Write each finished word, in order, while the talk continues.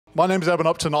My name is Eben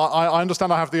Upton. I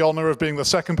understand I have the honor of being the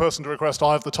second person to request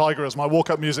Eye of the Tiger as my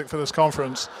walk-up music for this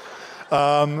conference.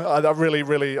 I'm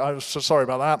so sorry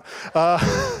about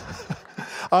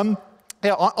that.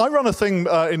 Yeah, I run a thing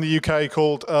in the UK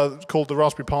called the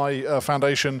Raspberry Pi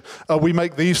Foundation. We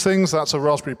make these things. That's a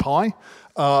Raspberry Pi,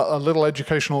 a little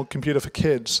educational computer for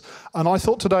kids. And I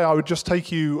thought today I would just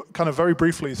take you kind of very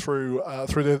briefly through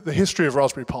the history of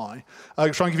Raspberry Pi,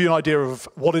 try and give you an idea of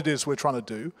what it is we're trying to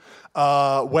do,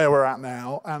 where we're at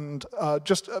now, and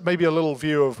just maybe a little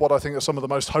view of what I think are some of the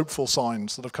most hopeful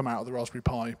signs that have come out of the Raspberry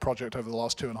Pi project over the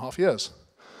last 2.5 years.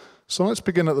 So let's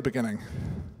begin at the beginning.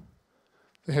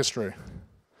 The history.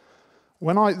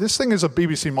 This thing is a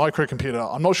BBC microcomputer.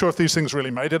 I'm not sure if these things really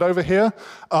made it over here.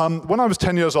 When I was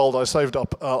 10 years old, I saved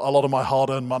up a lot of my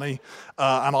hard-earned money,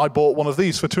 and I bought one of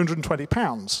these for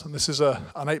 £220. And this is an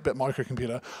 8-bit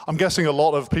microcomputer. I'm guessing a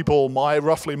lot of people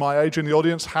roughly my age in the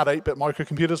audience had 8-bit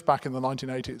microcomputers back in the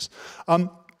 1980s.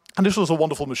 And this was a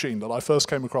wonderful machine that I first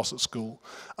came across at school.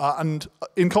 And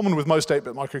in common with most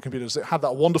 8-bit microcomputers, it had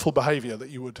that wonderful behavior that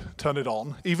you would turn it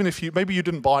on, even if maybe you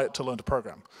didn't buy it to learn to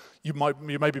program. You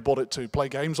maybe bought it to play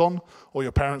games on, or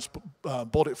your parents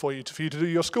bought it for you to do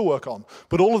your schoolwork on.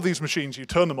 But all of these machines, you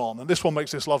turn them on, and this one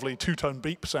makes this lovely 2-tone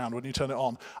beep sound when you turn it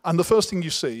on. And the first thing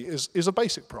you see is a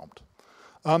basic prompt.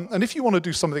 And if you want to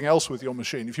do something else with your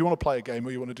machine, if you want to play a game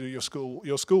or you want to do your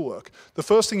schoolwork, the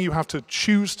first thing you have to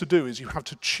choose to do is you have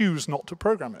to choose not to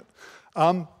program it.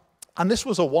 And this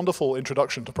was a wonderful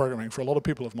introduction to programming for a lot of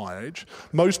people of my age.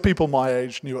 Most people my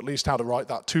age knew at least how to write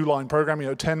that 2-line program,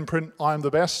 10 print I am the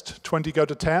best, 20 go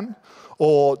to 10,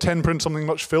 or 10 print something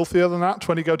much filthier than that,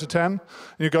 20 go to 10. And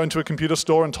you go into a computer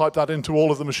store and type that into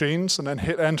all of the machines, and then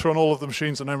hit enter on all of the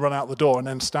machines, and then run out the door, and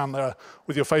then stand there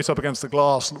with your face up against the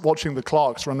glass, watching the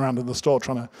clerks run around in the store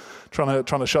trying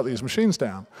to shut these machines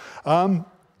down. And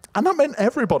that meant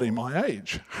everybody my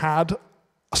age had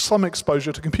some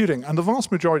exposure to computing, and the vast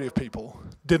majority of people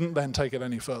didn't then take it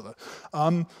any further.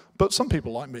 But some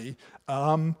people like me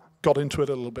got into it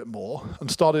a little bit more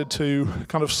and started to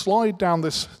kind of slide down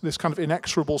this kind of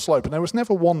inexorable slope. And there was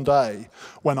never one day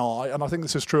when and I think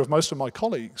this is true of most of my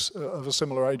colleagues of a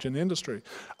similar age in the industry,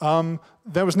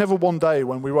 there was never one day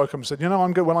when we woke up and said,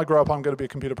 when I grow up, I'm going to be a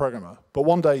computer programmer. But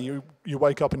one day you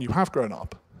wake up and you have grown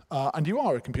up, and you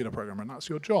are a computer programmer, and that's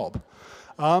your job.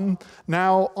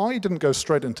 Now, I didn't go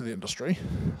straight into the industry.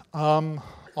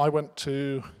 I went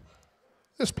to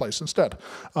this place instead.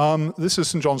 This is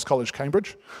St John's College,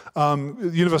 Cambridge.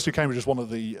 The University of Cambridge is one of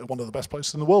the best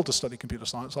places in the world to study computer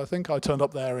science, I think. I turned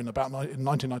up there in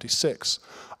 1996.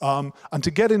 And to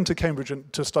get into Cambridge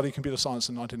and to study computer science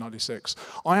in 1996,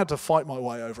 I had to fight my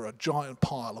way over a giant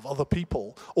pile of other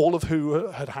people, all of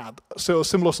who had a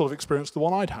similar sort of experience to the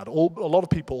one I'd had. A lot of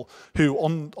people who,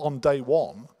 on day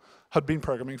one, had been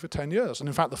programming for 10 years. And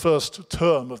in fact, the first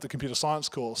term of the computer science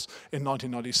course in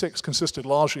 1996 consisted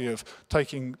largely of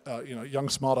taking young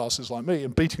smartasses like me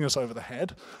and beating us over the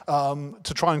head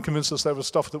to try and convince us there was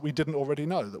stuff that we didn't already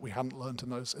know, that we hadn't learned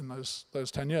in those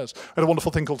 10 years. We had a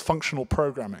wonderful thing called functional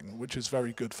programming, which is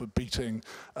very good for beating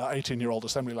 18-year-old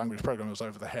assembly language programmers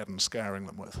over the head and scaring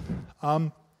them with.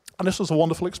 And this was a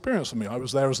wonderful experience for me. I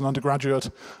was there as an undergraduate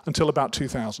until about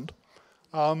 2000.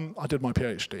 I did my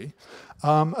PhD,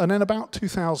 and in about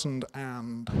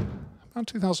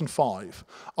 2005,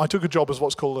 I took a job as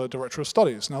what's called a Director of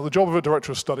Studies. Now, the job of a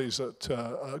Director of Studies at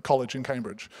a college in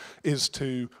Cambridge is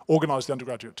to organise the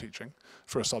undergraduate teaching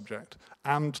for a subject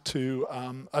and to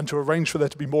arrange for there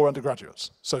to be more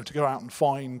undergraduates. So to go out and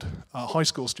find high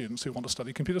school students who want to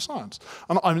study computer science.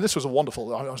 And I mean, this was a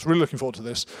wonderful. I was really looking forward to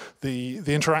this. The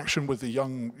interaction with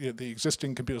the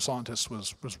existing computer scientists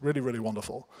was really, really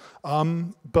wonderful.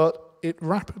 But I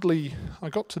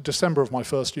got to December of my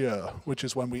first year, which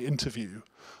is when we interview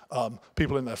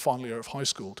people in their final year of high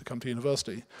school to come to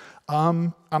university,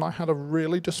 and I had a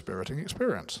really dispiriting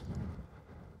experience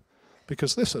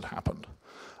because this had happened.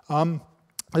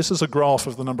 This is a graph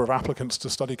of the number of applicants to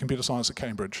study computer science at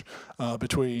Cambridge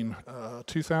between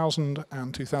 2000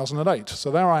 and 2008.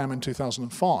 So there I am in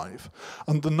 2005,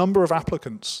 and the number of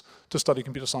applicants to study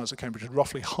computer science at Cambridge had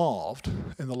roughly halved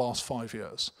in the last 5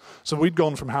 years. So we'd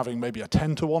gone from having maybe a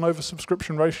 10-to-1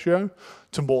 oversubscription ratio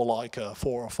to more like a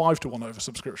 4 or 5-to-1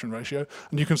 oversubscription ratio.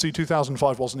 And you can see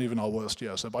 2005 wasn't even our worst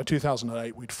year. So by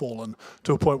 2008, we'd fallen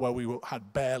to a point where we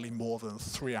had barely more than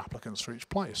 3 applicants for each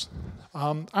place.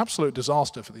 Absolute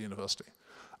disaster for the university.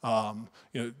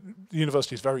 The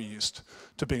university is very used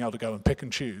to being able to go and pick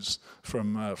and choose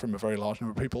from a very large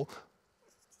number of people.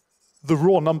 the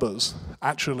raw numbers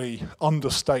actually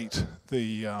understate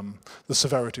the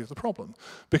severity of the problem.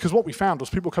 Because what we found was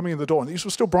people coming in the door, and these were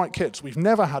still bright kids. We've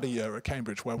never had a year at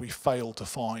Cambridge where we failed to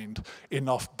find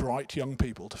enough bright young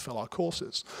people to fill our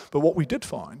courses. But what we did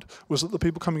find was that the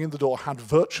people coming in the door had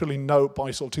virtually no,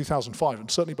 by sort of 2005,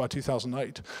 and certainly by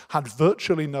 2008, had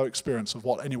virtually no experience of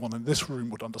what anyone in this room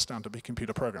would understand to be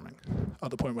computer programming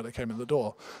at the point where they came in the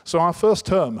door. So our first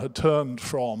term had turned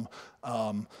from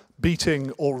beating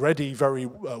already very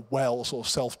well sort of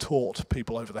self-taught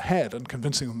people over the head and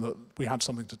convincing them that we had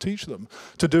something to teach them,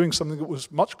 to doing something that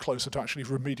was much closer to actually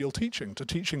remedial teaching, to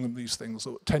teaching them these things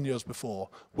that 10 years before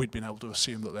we'd been able to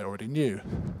assume that they already knew.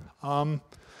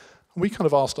 We kind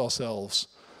of asked ourselves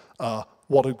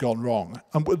what had gone wrong,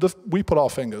 and we put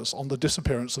our fingers on the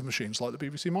disappearance of machines like the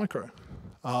BBC Micro.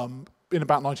 In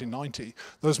about 1990,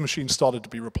 those machines started to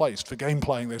be replaced. For game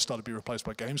playing, they started to be replaced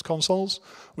by games consoles,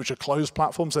 which are closed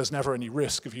platforms. There's never any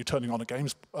risk of you turning on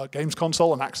a games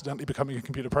console and accidentally becoming a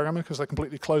computer programmer because they're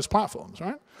completely closed platforms,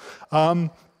 right?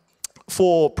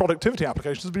 For productivity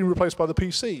applications, it's been replaced by the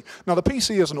PC. Now, the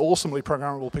PC is an awesomely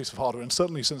programmable piece of hardware, and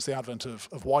certainly since the advent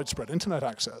of widespread internet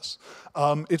access,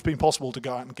 it's been possible to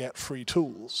go out and get free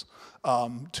tools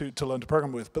to learn to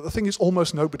program with. But the thing is,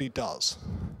 almost nobody does.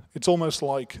 It's almost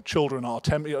like children are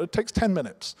it takes 10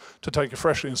 minutes to take a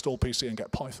freshly installed PC and get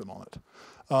Python on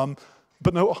it.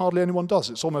 But no, hardly anyone does.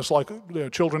 It's almost like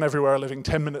children everywhere are living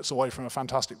 10 minutes away from a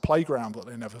fantastic playground that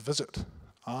they never visit.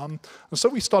 And so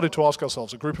we started to ask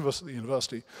ourselves, a group of us at the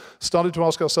university, started to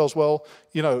ask ourselves, well,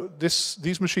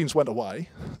 these machines went away.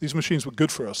 These machines were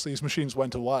good for us. These machines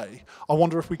went away. I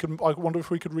wonder if we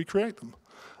could recreate them.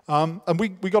 And we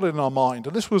got it in our mind,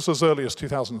 and this was as early as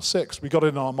 2006, we got it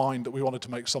in our mind that we wanted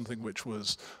to make something which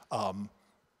was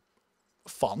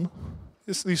fun.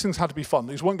 These things had to be fun.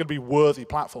 These weren't going to be worthy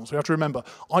platforms. We have to remember,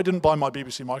 I didn't buy my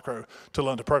BBC Micro to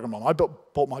learn to program on. I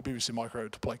bought my BBC Micro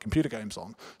to play computer games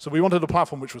on. So we wanted a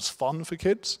platform which was fun for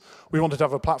kids. We wanted to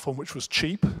have a platform which was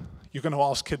cheap. You're going to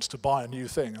ask kids to buy a new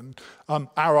thing. And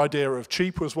our idea of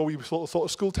cheap was, well, we sort of thought a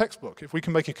school textbook. If we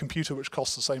can make a computer which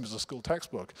costs the same as a school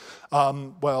textbook,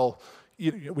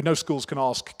 we know schools can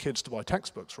ask kids to buy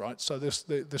textbooks, right? So this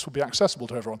will be accessible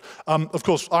to everyone. Of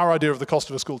course, our idea of the cost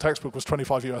of a school textbook was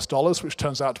 $25 US, which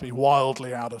turns out to be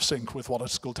wildly out of sync with what a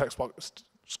school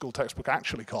textbook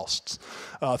actually costs.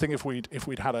 I think if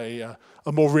we'd had a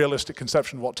more realistic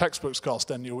conception of what textbooks cost,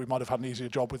 then we might have had an easier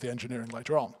job with the engineering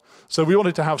later on. So we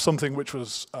wanted to have something which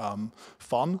was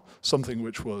fun, something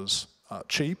which was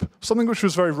cheap, something which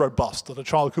was very robust, that a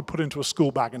child could put into a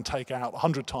school bag and take out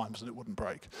 100 times and it wouldn't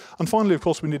break. And finally, of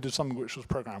course, we needed something which was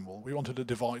programmable. We wanted a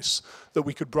device that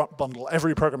we could bundle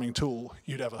every programming tool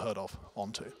you'd ever heard of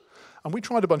onto. And we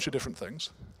tried a bunch of different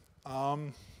things.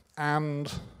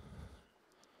 And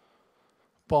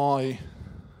by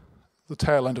the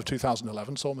tail end of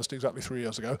 2011, so almost exactly 3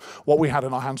 years ago, what we had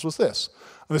in our hands was this.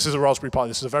 And this is a Raspberry Pi.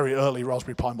 This is a very early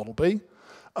Raspberry Pi Model B.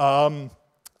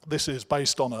 This is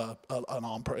based on it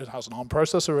has an ARM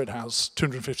processor, it has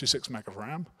 256 meg of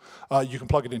RAM. You can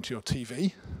plug it into your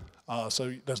TV,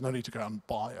 so there's no need to go and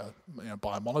buy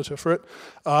a monitor for it.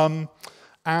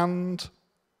 And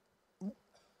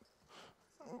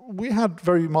we had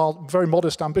very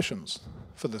modest ambitions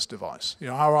for this device.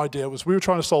 Our idea was we were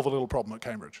trying to solve a little problem at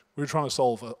Cambridge. We were trying to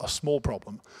solve a small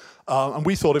problem. And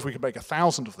we thought if we could make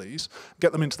 1,000 of these,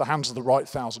 get them into the hands of the right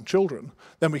 1,000 children,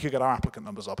 then we could get our applicant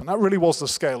numbers up. And that really was the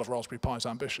scale of Raspberry Pi's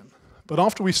ambition. But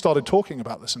after we started talking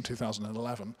about this in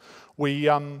 2011, we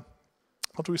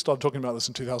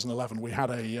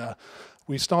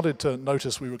started to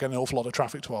notice we were getting an awful lot of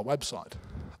traffic to our website.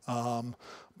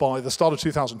 By the start of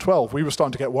 2012, we were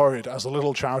starting to get worried as a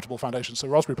little charitable foundation. So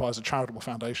Raspberry Pi is a charitable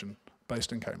foundation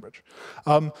based in Cambridge.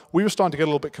 We were starting to get a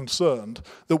little bit concerned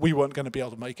that we weren't going to be able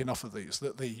to make enough of these,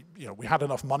 that we had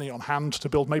enough money on hand to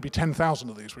build maybe 10,000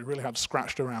 of these. We really had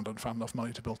scratched around and found enough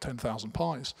money to build 10,000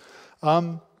 Pis.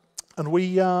 And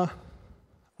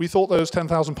we thought those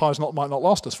 10,000 Pis might not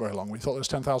last us very long. We thought those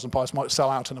 10,000 Pis might sell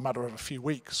out in a matter of a few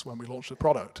weeks when we launched the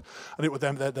product, and it would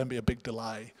then be a big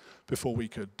delay before we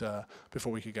could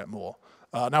get more.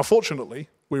 Now, fortunately,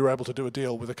 we were able to do a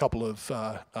deal with a couple of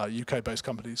UK-based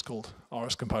companies called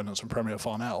RS Components and Premier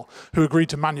Farnell, who agreed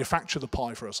to manufacture the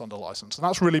Pi for us under license. And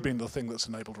that's really been the thing that's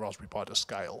enabled Raspberry Pi to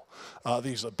scale.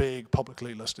 These are big,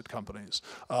 publicly listed companies.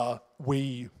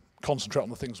 We concentrate on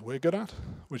the things we're good at,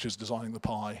 which is designing the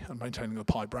Pi and maintaining the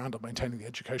Pi brand and maintaining the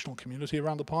educational community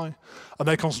around the Pi. And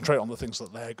they concentrate on the things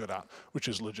that they're good at, which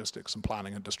is logistics and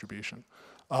planning and distribution.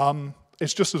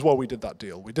 It's just as well we did that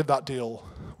deal. We did that deal,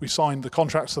 we signed the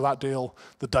contracts to that deal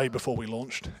the day before we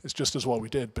launched. It's just as well we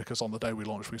did, because on the day we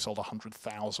launched, we sold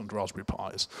 100,000 Raspberry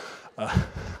Pis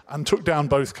and took down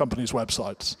both companies'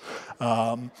 websites,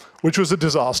 which was a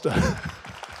disaster.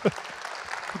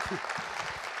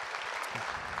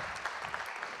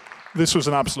 This was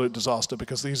an absolute disaster,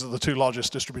 because these are the two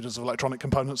largest distributors of electronic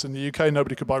components in the UK.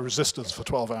 Nobody could buy resistors for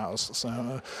 12 hours.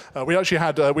 So we actually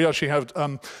had our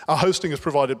hosting is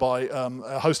provided by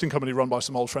a hosting company run by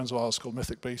some old friends of ours called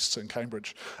Mythic Beasts in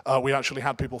Cambridge. We actually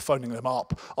had people phoning them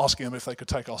up, asking them if they could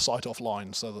take our site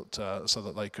offline so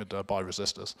that they could buy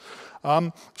resistors.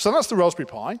 So that's the Raspberry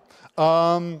Pi.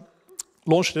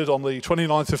 Launched it on the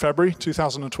 29th of February,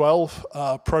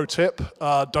 2012. Pro tip,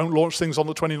 don't launch things on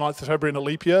the 29th of February in a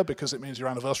leap year, because it means your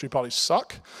anniversary parties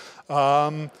suck.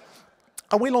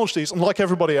 And we launched these, and like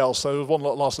everybody else, so one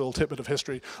last little tidbit of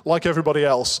history, like everybody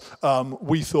else,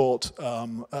 we thought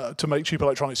to make cheap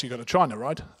electronics you go to China,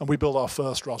 right? And we built our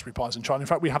first Raspberry Pis in China. In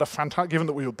fact, we had a fantastic, given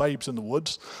that we were babes in the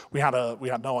woods, we had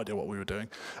no idea what we were doing.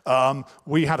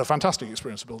 We had a fantastic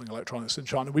experience of building electronics in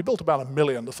China. We built about 1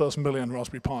 million, the first 1 million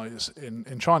Raspberry Pis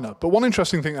in China. But one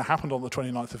interesting thing that happened on the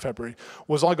 29th of February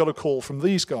was I got a call from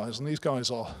these guys, and these guys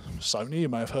are Sony, you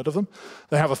may have heard of them.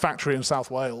 They have a factory in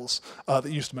South Wales that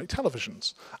used to make televisions.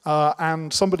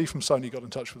 And somebody from Sony got in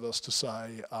touch with us to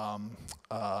say,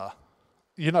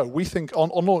 you know, we think,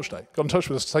 on launch day, got in touch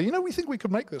with us to say, you know, we think we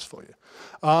could make this for you.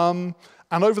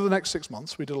 And over the next 6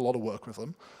 months, we did a lot of work with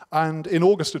them. And in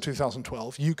August of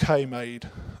 2012, UK-made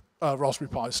Raspberry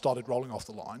Pis started rolling off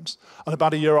the lines. And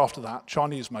about a year after that,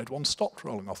 Chinese-made ones stopped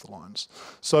rolling off the lines.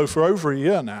 So for over a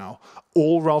year now,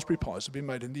 all Raspberry Pis have been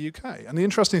made in the UK. And the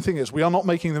interesting thing is, we are not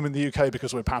making them in the UK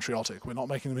because we're patriotic. We're not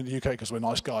making them in the UK because we're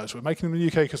nice guys. We're making them in the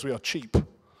UK because we are cheap.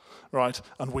 Right,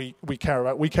 and we care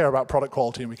about product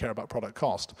quality, and we care about product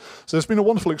cost. So it's been a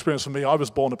wonderful experience for me. I was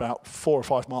born about 4 or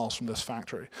 5 miles from this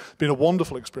factory. It's been a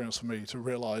wonderful experience for me to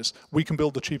realize we can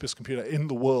build the cheapest computer in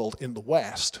the world in the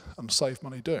West and save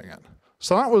money doing it.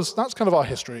 So that's kind of our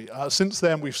history. Since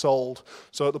then, we've sold,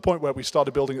 so at the point where we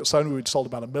started building at Sony, we'd sold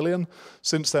about 1 million.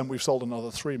 Since then, we've sold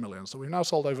another 3 million. So we've now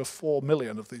sold over 4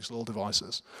 million of these little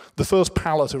devices. The first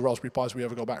pallet of Raspberry Pis we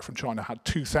ever got back from China had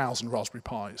 2,000 Raspberry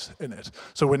Pis in it.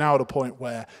 So we're now at a point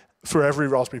where for every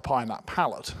Raspberry Pi in that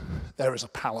pallet, there is a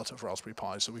pallet of Raspberry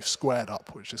Pis. So we've squared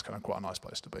up, which is kind of quite a nice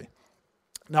place to be.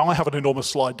 Now, I have an enormous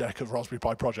slide deck of Raspberry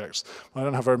Pi projects. I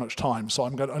don't have very much time, so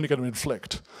I'm only going to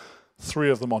inflict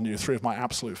 3 of them on you, 3 of my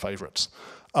absolute favorites.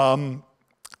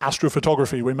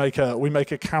 Astrophotography, we make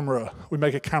a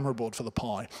camera board for the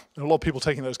Pi. And a lot of people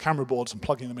taking those camera boards and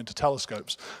plugging them into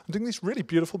telescopes and doing these really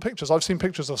beautiful pictures. I've seen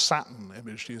pictures of Saturn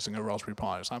imaged using a Raspberry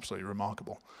Pi. It's absolutely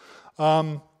remarkable.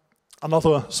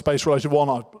 Another space-related one,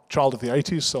 I'm a child of the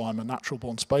 80s, so I'm a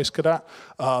natural-born space cadet.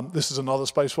 This is another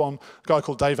space one. A guy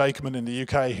called Dave Akerman in the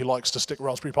UK, he likes to stick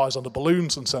Raspberry Pis under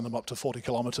balloons and send them up to 40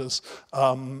 kilometers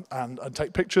and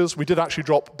take pictures. We did actually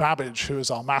drop Babbage, who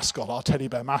is our mascot, our teddy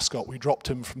bear mascot. We dropped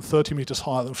him from 30 meters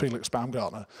higher than Felix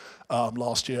Baumgartner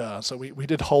last year. So we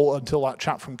did hold, until that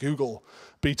chap from Google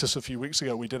beat us a few weeks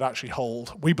ago, we did actually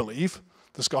hold, we believe,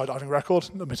 the skydiving record,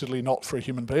 admittedly not for a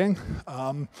human being,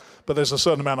 but there's a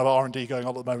certain amount of R&D going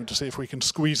on at the moment to see if we can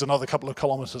squeeze another couple of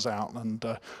kilometers out and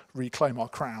reclaim our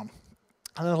crown.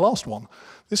 And then the last one,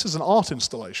 this is an art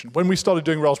installation. When we started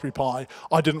doing Raspberry Pi,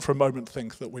 I didn't for a moment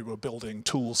think that we were building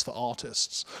tools for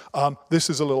artists. This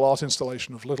is a little art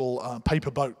installation of little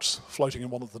paper boats floating in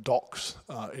one of the docks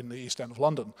in the East End of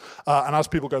London. And as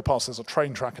people go past, there's a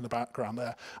train track in the background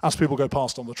there. As people go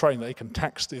past on the train, they can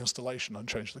text the installation and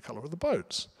change the color of the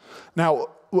boats. Now,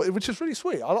 which is really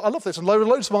sweet. I love this, and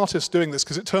loads of artists doing this,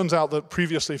 because it turns out that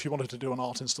previously, if you wanted to do an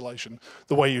art installation,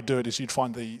 the way you'd do it is you'd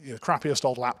find the crappiest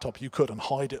old laptop you could and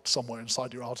hide it somewhere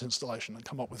inside your art installation and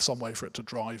come up with some way for it to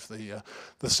drive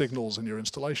the signals in your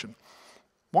installation.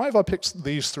 Why have I picked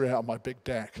these 3 out of my big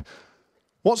deck?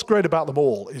 What's great about them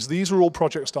all is these are all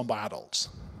projects done by adults,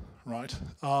 right?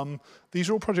 These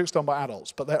are all projects done by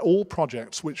adults, but they're all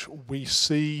projects which we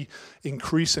see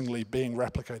increasingly being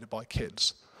replicated by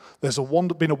kids. There's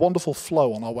been a wonderful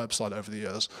flow on our website over the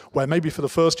years, where maybe for the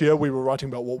first year we were writing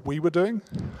about what we were doing,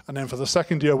 and then for the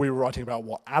second year we were writing about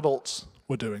what adults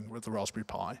were doing with the Raspberry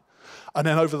Pi. And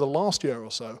then over the last year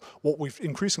or so, what we've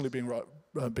increasingly been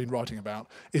writing about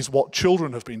is what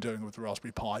children have been doing with the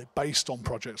Raspberry Pi based on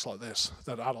projects like this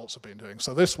that adults have been doing.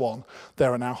 So this one,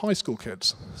 there are now high school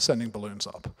kids sending balloons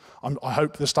up. I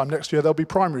hope this time next year there'll be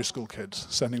primary school kids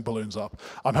sending balloons up.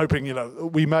 I'm hoping, you know,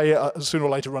 we may sooner or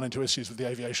later run into issues with the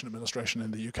Aviation Administration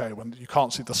in the UK when you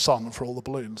can't see the sun for all the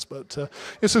balloons. But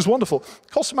this is wonderful.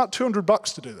 It costs about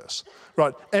 $200 to do this.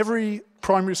 Right, every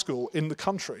primary school in the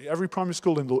country, every primary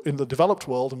school in the developed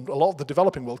world and a lot of the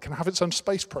developing world can have its own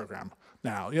space program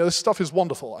now. You know, this stuff is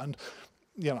wonderful, and,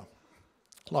 you know,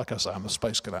 like I say, I'm a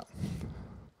space cadet.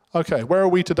 Okay, where are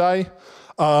we today?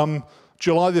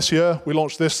 July this year, we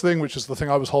launched this thing, which is the thing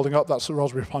I was holding up. That's the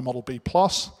Raspberry Pi Model B+.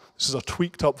 This is a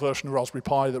tweaked up version of Raspberry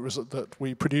Pi that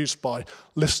we produced by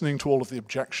listening to all of the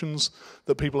objections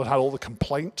that people had, all the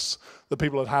complaints that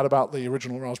people had about the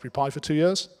original Raspberry Pi for 2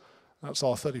 years. That's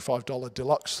our $35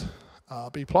 deluxe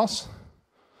B+.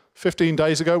 15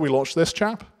 days ago, we launched this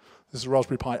chap. This is a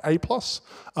Raspberry Pi A+.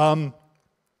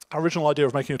 Our original idea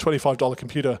of making a $25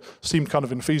 computer seemed kind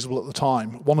of infeasible at the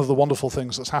time. One of the wonderful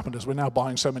things that's happened is we're now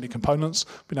buying so many components,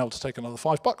 being able to take another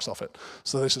 $5 off it.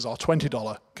 So this is our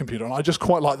 $20 computer, and I just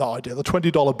quite like that idea. The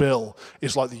 $20 bill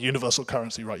is like the universal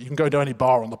currency, right? You can go to any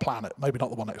bar on the planet, maybe not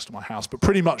the one next to my house, but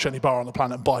pretty much any bar on the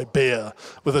planet and buy beer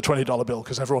with a $20 bill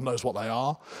because everyone knows what they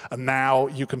are. And now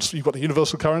you've got the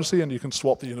universal currency, and you can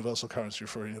swap the universal currency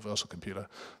for a universal computer.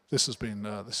 This has been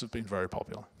very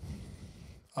popular.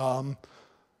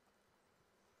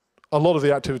 A lot of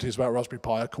the activities about Raspberry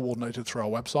Pi are coordinated through our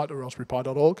website at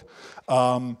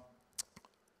raspberrypi.org.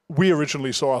 We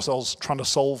originally saw ourselves trying to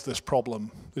solve this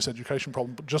problem, this education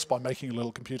problem, just by making a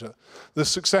little computer. The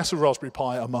success of Raspberry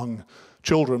Pi among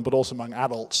children, but also among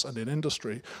adults and in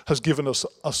industry, has given us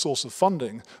a source of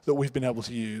funding that we've been able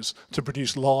to use to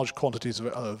produce large quantities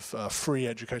of free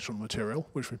educational material,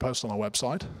 which we post on our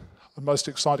website. And most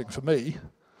exciting for me,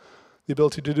 the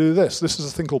ability to do this. This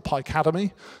is a thing called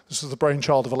Picademy. This is the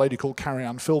brainchild of a lady called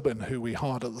Carrie-Ann Philbin, who we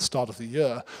hired at the start of the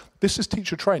year. This is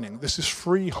teacher training. This is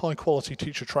free, high-quality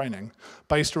teacher training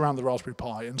based around the Raspberry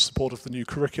Pi in support of the new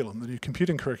curriculum, the new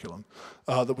computing curriculum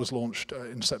that was launched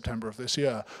in September of this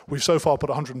year. We've so far put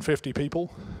 150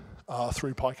 people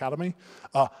through Picademy.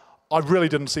 I really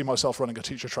didn't see myself running a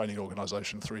teacher training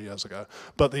organization 3 years ago,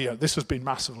 but this has been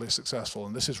massively successful,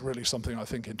 and this is really something I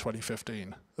think in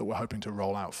 2015 that we're hoping to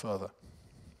roll out further.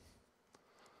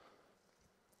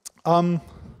 I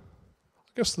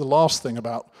guess the last thing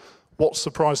about what's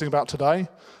surprising about today,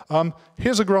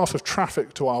 here's a graph of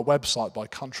traffic to our website by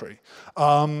country.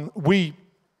 We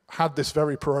had this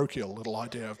very parochial little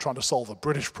idea of trying to solve a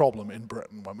British problem in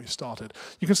Britain when we started.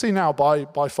 You can see now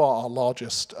by far our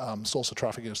largest source of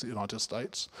traffic is the United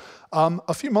States.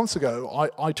 A few months ago,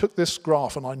 I took this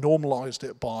graph and I normalized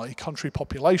it by country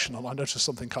population, and I noticed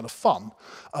something kind of fun.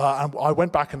 And I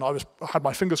went back and I had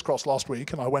my fingers crossed last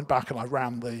week, and I went back and I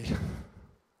ran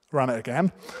it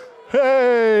again.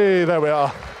 Hey, there we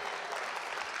are.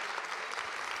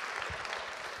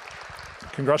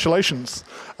 Congratulations.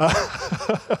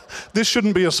 This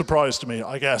shouldn't be a surprise to me,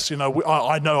 I guess. You know,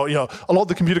 I know, you know, a lot of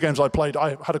the computer games I played,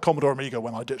 I had a Commodore Amiga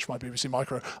when I ditched my BBC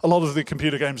Micro. A lot of the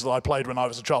computer games that I played when I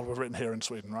was a child were written here in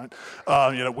Sweden, right?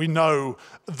 You know, we know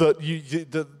that,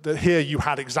 that here you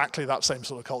had exactly that same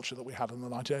sort of culture that we had in the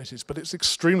 1980s, but it's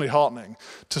extremely heartening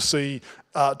to see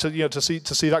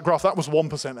that graph. That was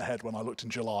 1% ahead when I looked in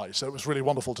July, so it was really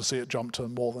wonderful to see it jump to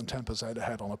more than 10%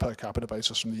 ahead on a per capita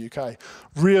basis from the UK.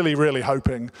 Really, really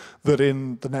hoping that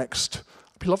in the next,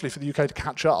 it'd be lovely for the UK to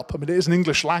catch up. I mean, it is an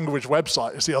English language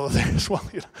website, is the other thing as well.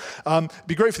 You know. It'd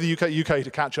be great for the UK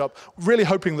to catch up. Really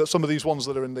hoping that some of these ones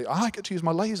that are in the, I get to use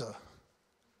my laser.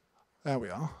 There we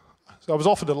are. So I was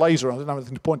offered a laser, I didn't have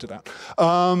anything to point it at.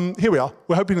 Here we are.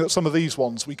 We're hoping that some of these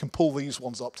ones, we can pull these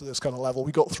ones up to this kind of level.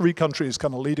 We've got 3 countries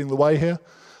kind of leading the way here.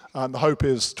 And the hope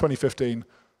is 2015,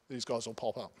 these guys will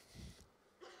pop up.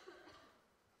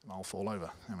 And I'll fall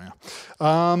over. There we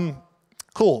are.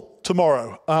 Cool.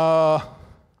 Tomorrow.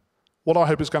 What I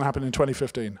hope is going to happen in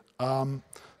 2015 and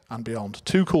beyond.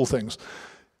 2 cool things.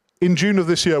 In June of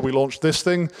this year, we launched this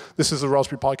thing. This is the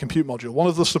Raspberry Pi Compute Module. One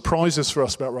of the surprises for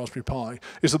us about Raspberry Pi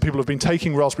is that people have been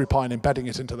taking Raspberry Pi and embedding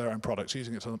it into their own products,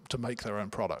 using it to make their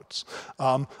own products.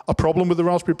 A problem with the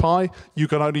Raspberry Pi, you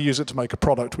can only use it to make a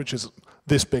product which is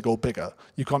this big or bigger.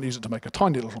 You can't use it to make a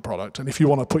tiny little product. And if you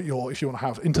want to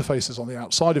have interfaces on the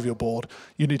outside of your board,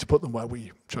 you need to put them where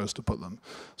we chose to put them.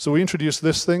 So we introduced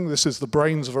this thing. This is the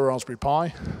brains of a Raspberry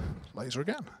Pi. Laser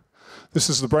again.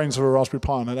 This is the brains of a Raspberry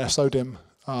Pi on an SODIMM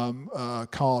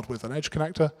card with an edge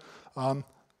connector.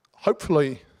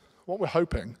 Hopefully, what we're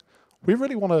hoping, we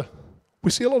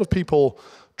see a lot of people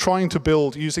trying to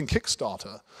build, using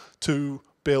Kickstarter to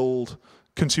build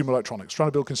consumer electronics, trying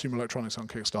to build consumer electronics on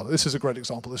Kickstarter. This is a great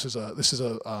example. This is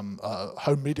a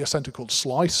home media center called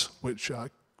Slice, which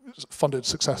funded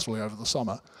successfully over the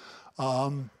summer.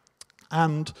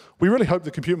 And we really hope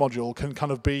the compute module can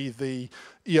kind of be the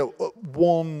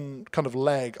one kind of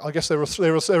leg. I guess there are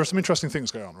some interesting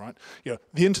things going on, right?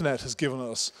 The internet has given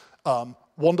us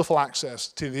wonderful access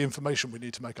to the information we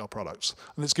need to make our products,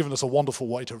 and it's given us a wonderful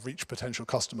way to reach potential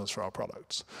customers for our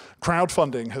products.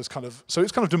 Crowdfunding has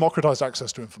it's kind of democratized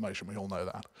access to information. We all know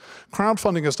that.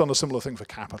 Crowdfunding has done a similar thing for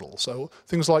capital. So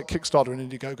things like Kickstarter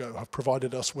and Indiegogo have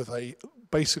provided us with a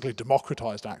basically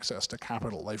democratized access to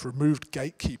capital. They've removed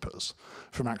gatekeepers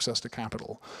from access to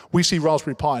capital. We see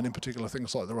Raspberry Pi, and in particular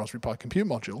things like the Raspberry Pi compute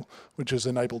module, which has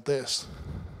enabled this,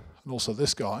 and also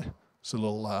this guy. It's a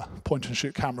little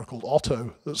point-and-shoot camera called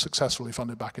Otto that's successfully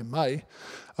funded back in May.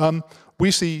 We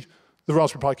see the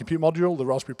Raspberry Pi compute module, the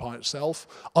Raspberry Pi itself,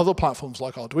 other platforms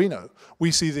like Arduino.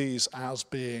 We see these as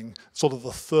being sort of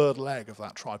the third leg of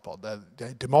that tripod.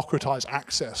 They democratize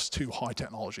access to high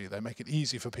technology. They make it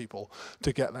easy for people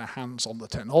to get their hands on the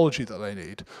technology that they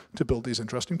need to build these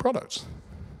interesting products.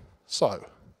 So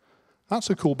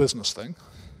that's a cool business thing.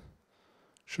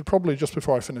 Should probably, just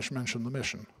before I finish, mention the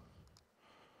mission.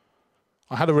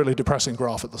 I had a really depressing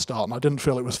graph at the start, and I didn't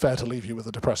feel it was fair to leave you with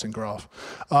a depressing graph.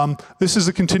 This is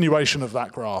a continuation of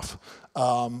that graph.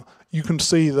 You can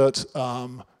see that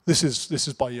this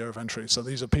is by year of entry, so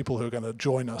these are people who are going to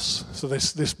join us. So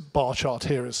this bar chart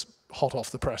here is hot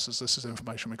off the presses. This is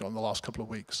information we got in the last couple of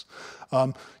weeks.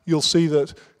 You'll see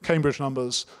that Cambridge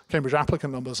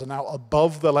applicant numbers are now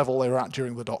above the level they were at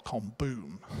during the dot-com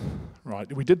boom.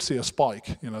 Right, we did see a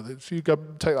spike. If you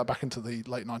take that back into the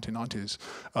late 1990s,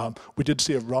 we did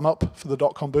see a run-up for the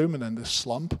dot-com boom and then this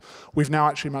slump. We've now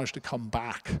actually managed to come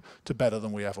back to better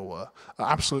than we ever were.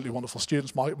 Absolutely wonderful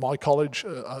students. My college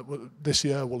this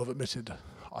year will have admitted,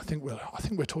 I think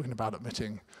we're talking about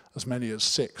admitting as many as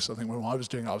 6. I think when I was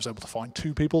doing it, I was able to find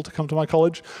 2 people to come to my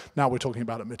college. Now we're talking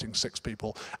about admitting 6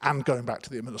 people and going back to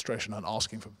the administration and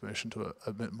asking for permission to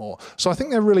admit more. So I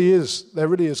think there really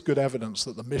is good evidence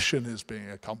that the mission is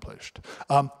being accomplished.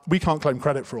 We can't claim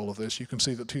credit for all of this. You can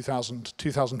see that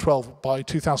 2012, by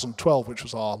 2012, which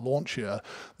was our launch year,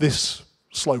 this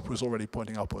slope was already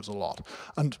pointing upwards a lot.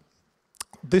 And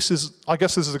I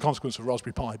guess this is a consequence of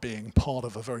Raspberry Pi being part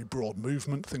of a very broad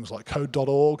movement, things like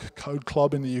code.org, Code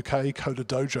Club in the UK, Coder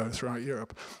Dojo throughout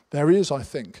Europe. There is, I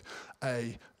think,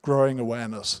 a growing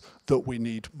awareness that we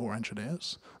need more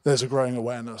engineers. There's a growing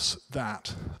awareness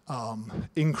that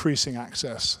increasing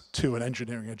access to an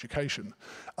engineering education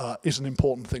is an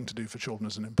important thing to do for children,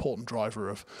 is an important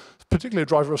driver particularly a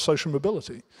driver of social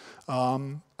mobility.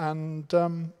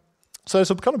 So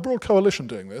there's a kind of broad coalition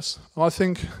doing this, and I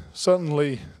think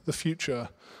certainly the future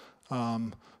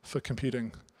for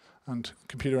computing and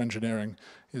computer engineering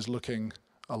is looking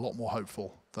a lot more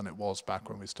hopeful than it was back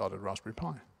when we started Raspberry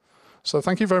Pi. So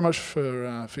thank you very much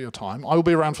for your time. I will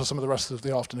be around for some of the rest of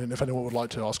the afternoon if anyone would like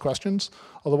to ask questions.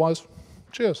 Otherwise,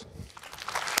 cheers.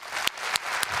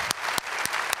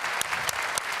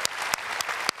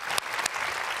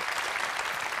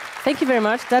 Thank you very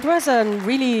much. That was a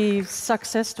really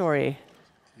success story.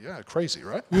 Yeah, crazy,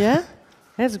 right? Yeah,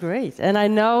 that's great. And I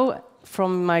know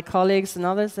from my colleagues and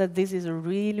others that this is a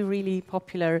really, really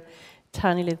popular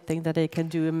tiny little thing that they can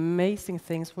do amazing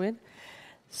things with.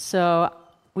 So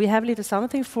we have a little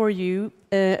something for you.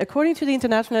 According to the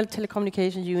International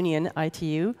Telecommunication Union,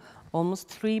 ITU, almost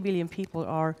 3 billion people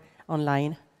are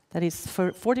online. That is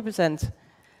 40%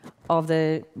 of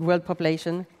the world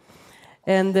population.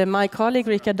 And my colleague,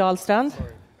 Richard Dahlstrand.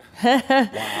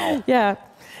 Wow. Yeah.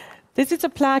 This is a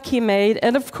plaque he made.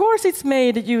 And of course, it's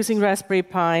made using Raspberry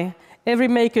Pi. Every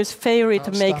maker's favorite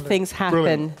to make things happen.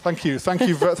 Brilliant. Thank you. Thank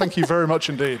you. Thank you very much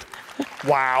indeed.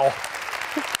 Wow.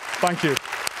 Thank you.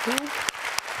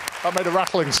 That made a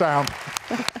rattling sound.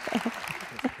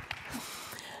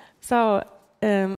 So,